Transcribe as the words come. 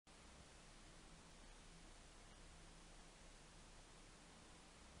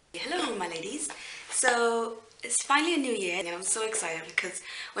So it's finally a new year and I'm so excited because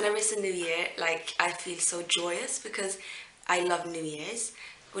whenever it's a new year, like I feel so joyous because I love New Year's.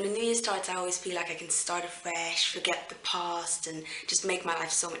 When a new year starts, I always feel like I can start afresh, forget the past and just make my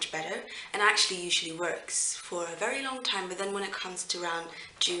life so much better. And actually usually works for a very long time, but then when it comes to around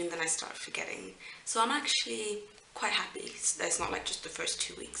June, then I start forgetting. So I'm actually quite happy. It's not like just the first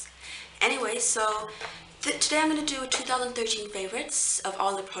 2 weeks. Anyway, so today I'm going to do 2013 favorites of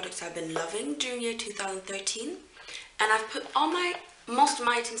all the products I've been loving during year 2013. And I've put most of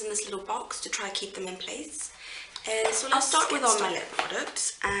my items in this little box to try to keep them in place. So let's start with all my lip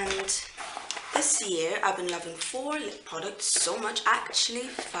products. And this year I've been loving 4 lip products so much, actually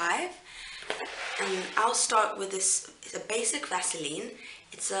 5. And I'll start with this. It's a basic Vaseline.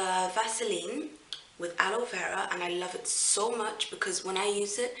 It's a Vaseline with aloe vera, and I love it so much because when I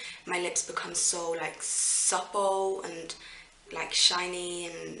use it, my lips become so like supple and like shiny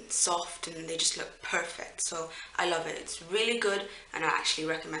and soft, and they just look perfect. So I love it. It's really good and I actually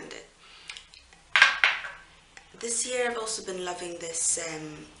recommend it. This year I've also been loving this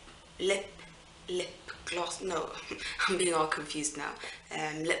lip gloss, no, I'm being all confused now,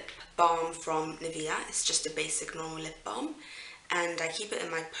 lip balm from Nivea. It's just a basic normal lip balm. And I keep it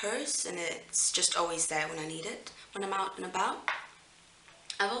in my purse and it's just always there when I need it, when I'm out and about.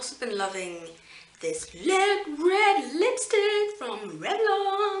 I've also been loving this red lipstick from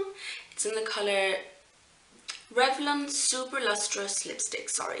Revlon. It's in the color Revlon Super Lustrous Lipstick,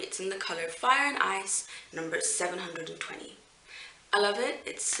 it's in the color Fire and Ice, number 720. I love it.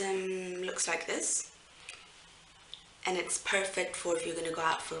 It's looks like this. And it's perfect for if you're going to go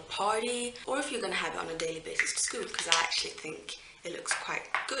out for a party or if you're going to have it on a daily basis to school, because I actually think it looks quite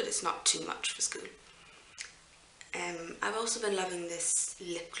good. It's not too much for school. I've also been loving this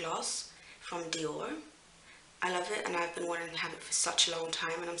lip gloss from Dior. I love it and I've been wanting to have it for such a long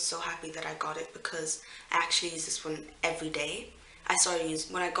time, and I'm so happy that I got it because I actually use this one every day.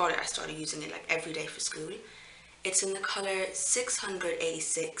 When I got it, I started using it like every day for school. It's in the color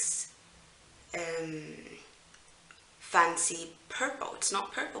 686 Fancy Purple. It's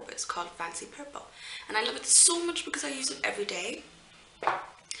not purple, but it's called Fancy Purple. And I love it so much because I use it every day.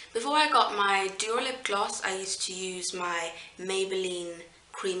 Before I got my Dior lip gloss, I used to use my Maybelline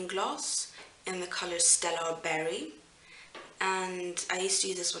cream gloss in the color Stellar Berry. And I used to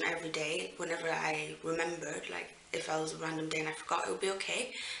use this one every day whenever I remembered, like if I was a random day and I forgot, it would be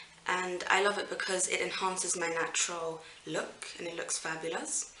okay. And I love it because it enhances my natural look and it looks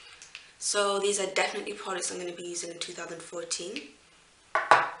fabulous. So these are definitely products I'm going to be using in 2014.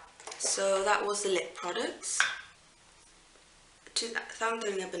 So that was the lip products.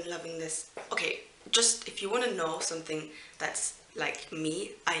 2013 I've been loving this. Okay, just if you want to know something that's like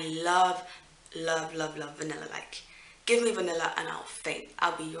me, I love vanilla. Like, give me vanilla and I'll faint.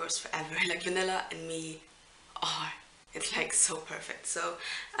 I'll be yours forever. Like, vanilla and me it's like so perfect. So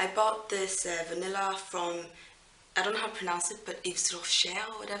I bought this vanilla from, I don't know how to pronounce it, but Yves Rocher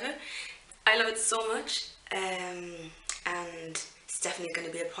or whatever. I love it so much, and it's definitely going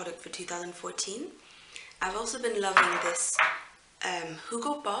to be a product for 2014. I've also been loving this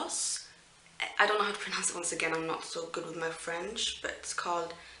Hugo Boss. I don't know how to pronounce it once again, I'm not so good with my French, but it's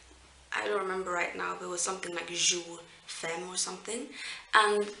called, I don't remember right now, but it was something like Jour, Femme or something.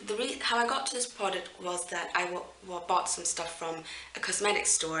 And how I got to this product was that I bought some stuff from a cosmetic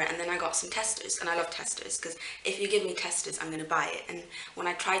store, and then I got some testers, and I love testers because if you give me testers, I'm going to buy it. And when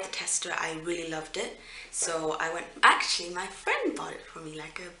I tried the tester, I really loved it. So I went, actually my friend bought it for me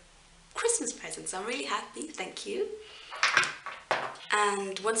like a Christmas present, so I'm really happy, thank you.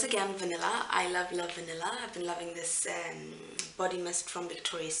 And once again, vanilla. I love vanilla. I've been loving this body mist from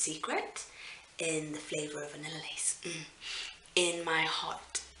Victoria's Secret in the flavor of vanilla lace. In my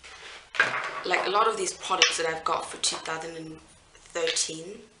heart. Like a lot of these products that I've got for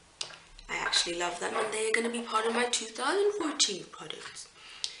 2013, I actually love them and they're going to be part of my 2014 products.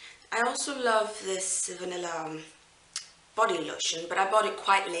 I also love this vanilla body lotion, but I bought it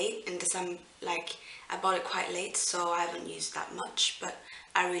quite late in December. Like, I bought it quite late, so I haven't used that much, but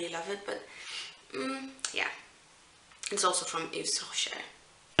I really love it. But yeah, it's also from Yves Rocher.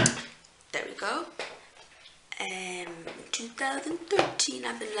 There we go. 2013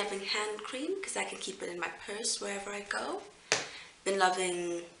 I've been loving hand cream because I can keep it in my purse wherever I go. Been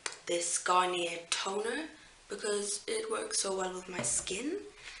loving this Garnier toner because it works so well with my skin.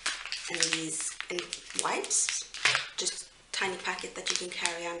 And these wipes, just tiny packet that you can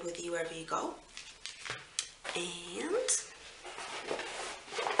carry on with you wherever you go. And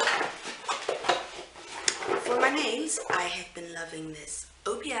for my nails, I have been loving this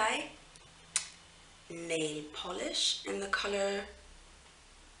O.P.I nail polish in the color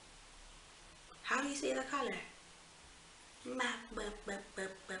How do you say the color?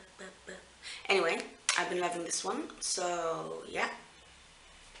 Anyway, I've been loving this one, so yeah.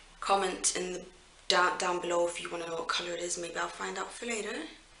 Comment in the down below if you want to know what color it is. Maybe I'll find out for later.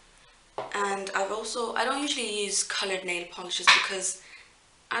 And I don't usually use colored nail polishes because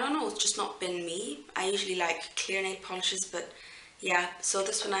I don't know, it's just not been me. I usually like clear nail polishes, but yeah, so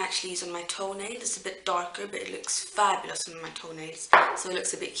this one I actually use on my toenail. It's a bit darker, but it looks fabulous on my toenails. So it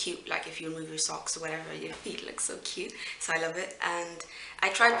looks a bit cute, like if you remove your socks or whatever, your feet look so cute. So I love it. And I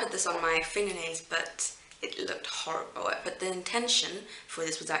tried to put this on my fingernails, but it looked horrible. But the intention for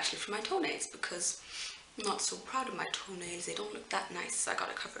this was actually for my toenails because I'm not so proud of my toenails. They don't look that nice, so I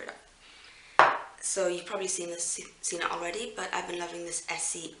gotta cover it up. So you've probably seen it already, but I've been loving this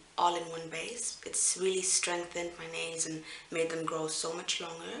Essie all-in-one base. It's really strengthened my nails and made them grow so much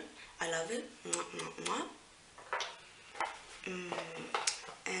longer. I love it. Mwah, mwah, mwah.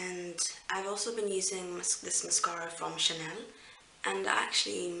 And I've also been using this mascara from Chanel, and I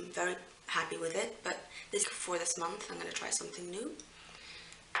actually am very happy with it, but this for this month I'm going to try something new.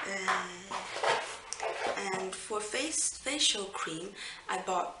 And for facial cream, I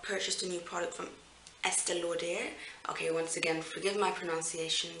purchased a new product from Estée Lauder. Okay, once again, forgive my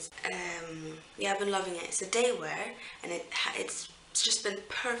pronunciations. Yeah, I've been loving it. It's a day wear, and it's just been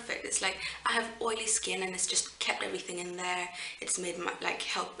perfect. It's like I have oily skin, and it's just kept everything in there. It's made my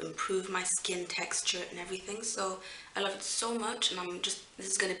help improve my skin texture and everything. So I love it so much, and this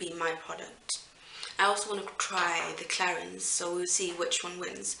is gonna be my product. I also want to try the Clarins, so we'll see which one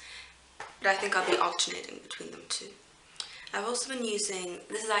wins. But I think I'll be alternating between them two. I've also been using,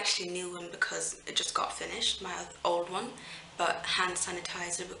 this is actually a new one because it just got finished, my old one, but hand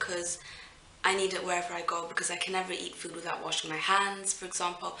sanitizer because I need it wherever I go because I can never eat food without washing my hands, for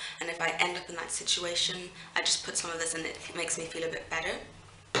example, and if I end up in that situation, I just put some of this and it makes me feel a bit better.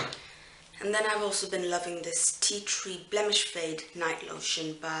 And then I've also been loving this Tea Tree Blemish Fade Night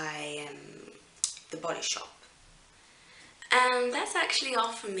Lotion by The Body Shop. And that's actually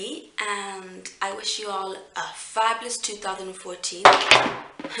all from me, and I wish you all a fabulous 2014.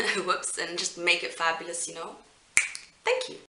 Whoops, and just make it fabulous, you know. Thank you.